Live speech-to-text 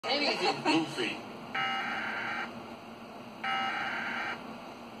Anything goofy.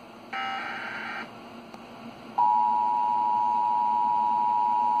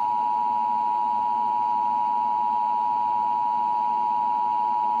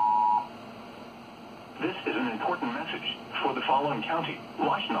 This is an important message for the following county: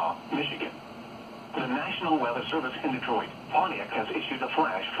 Washtenaw, Michigan. The National Weather Service in Detroit, Pontiac has issued a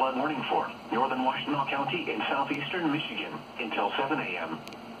flash flood warning for northern Washtenaw County in southeastern Michigan until 7 a.m.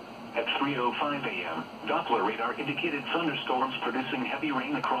 At 3:05 a.m., Doppler radar indicated thunderstorms producing heavy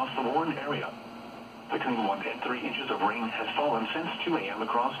rain across the warned area. Between 1 and 3 inches of rain has fallen since 2 a.m.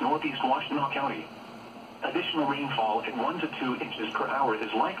 across northeast Washtenaw County. Additional rainfall at 1 to 2 inches per hour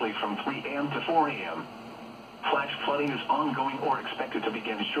is likely from 3 a.m. to 4 a.m. Flash flooding is ongoing or expected to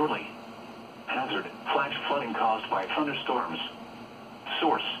begin shortly. Hazard: flash flooding caused by thunderstorms.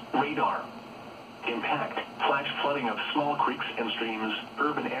 Source: radar. Impact: flash flooding of small creeks and streams,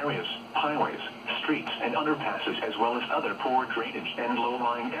 urban areas, highways, streets, and underpasses, as well as other poor drainage and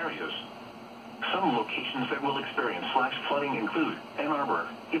low-lying areas. Some locations that will experience flash flooding include Ann Arbor,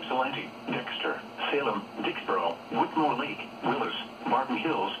 Ypsilanti, Dexter, Salem, Dixboro, Whitmore Lake, Willis, Martin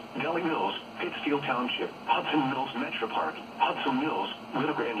Hills, Delhi Mills, Pittsfield Township, Hudson Mills Metro Park, Hudson Mills,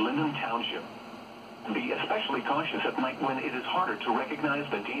 Whitaker, and Linden Township. Be especially cautious at night when it is harder to recognize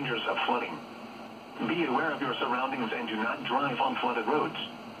the dangers of flooding. Be aware of your surroundings and do not drive on flooded roads.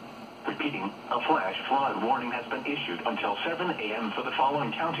 Repeating, a flash flood warning has been issued until 7 a.m. for the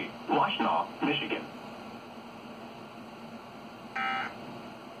following county: Washtenaw, Michigan.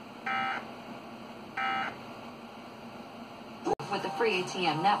 With the free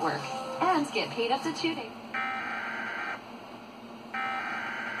ATM network and get paid up to 2 days.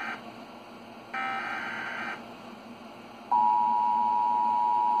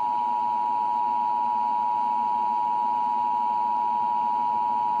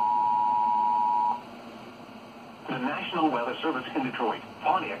 The National Weather Service in Detroit,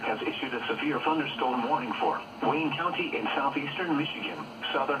 Pontiac has issued a severe thunderstorm warning for Wayne County in southeastern Michigan,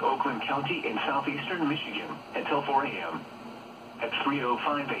 southern Oakland County in southeastern Michigan, until 4 a.m. At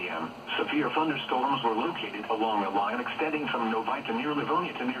 3:05 a.m., severe thunderstorms were located along a line extending from Novi to near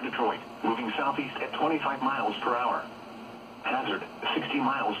Livonia to near Detroit, moving southeast at 25 miles per hour. Hazard: 60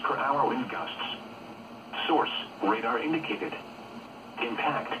 miles per hour wind gusts. Source: radar indicated.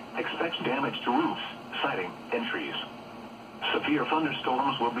 Impact: expects damage to roofs, siding, and trees. Severe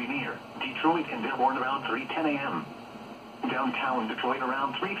thunderstorms will be near Detroit and Dearborn around 3:10 a.m. Downtown Detroit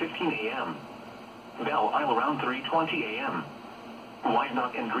around 3:15 a.m. Belle Isle around 3:20 a.m.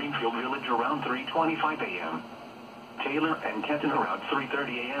 Wyandotte and Greenfield Village around 3:25 a.m. Taylor and Kenton around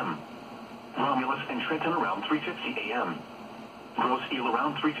 3:30 a.m. Romulus and Trenton around 3:50 a.m. Grosse Ile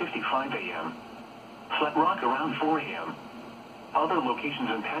around 3:55 a.m. Flat Rock around 4 a.m. Other locations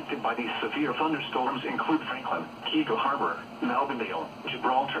impacted by these severe thunderstorms include Franklin, Keego Harbor, Malvindale,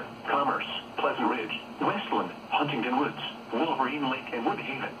 Gibraltar, Commerce, Pleasant Ridge, Westland, Huntington Woods, Wolverine Lake, and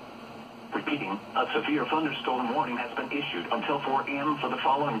Woodhaven. Repeating, a severe thunderstorm warning has been issued until 4 a.m. for the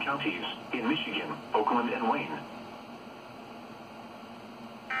following counties in Michigan, Oakland, and Wayne.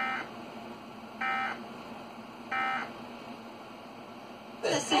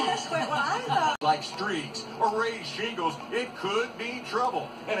 Like streaks or raised shingles, it could be trouble.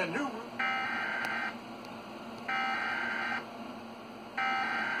 And a new...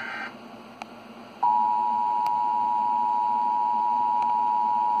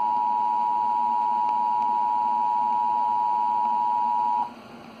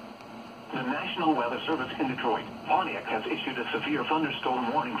 The National Weather Service in Detroit, Pontiac has issued a severe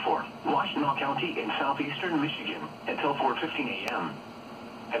thunderstorm warning for Washtenaw County in southeastern Michigan until 4:15 a.m.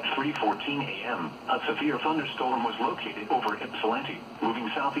 At 3:14 a.m., a severe thunderstorm was located over Ypsilanti,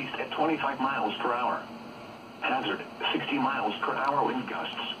 moving southeast at 25 miles per hour. Hazard: 60 miles per hour wind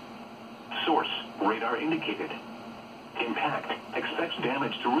gusts. Source: radar indicated. Impact: expects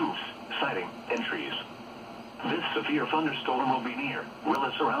damage to roofs, siding, and trees. This severe thunderstorm will be near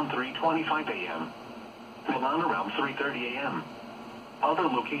Willis around 3:25 a.m. Milan around 3:30 a.m. Other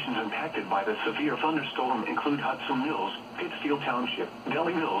locations impacted by the severe thunderstorm include Hudson Mills, Pittsfield Township,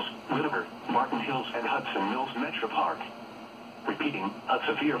 Delhi Mills, Whitaker, Martin Hills, and Hudson Mills Metro Park. Repeating, a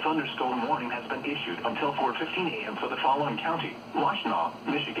severe thunderstorm warning has been issued until 4:15 a.m. for the following county: Washtenaw,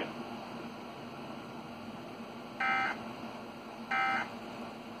 Michigan.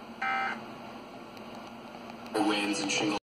 Winds and shingles.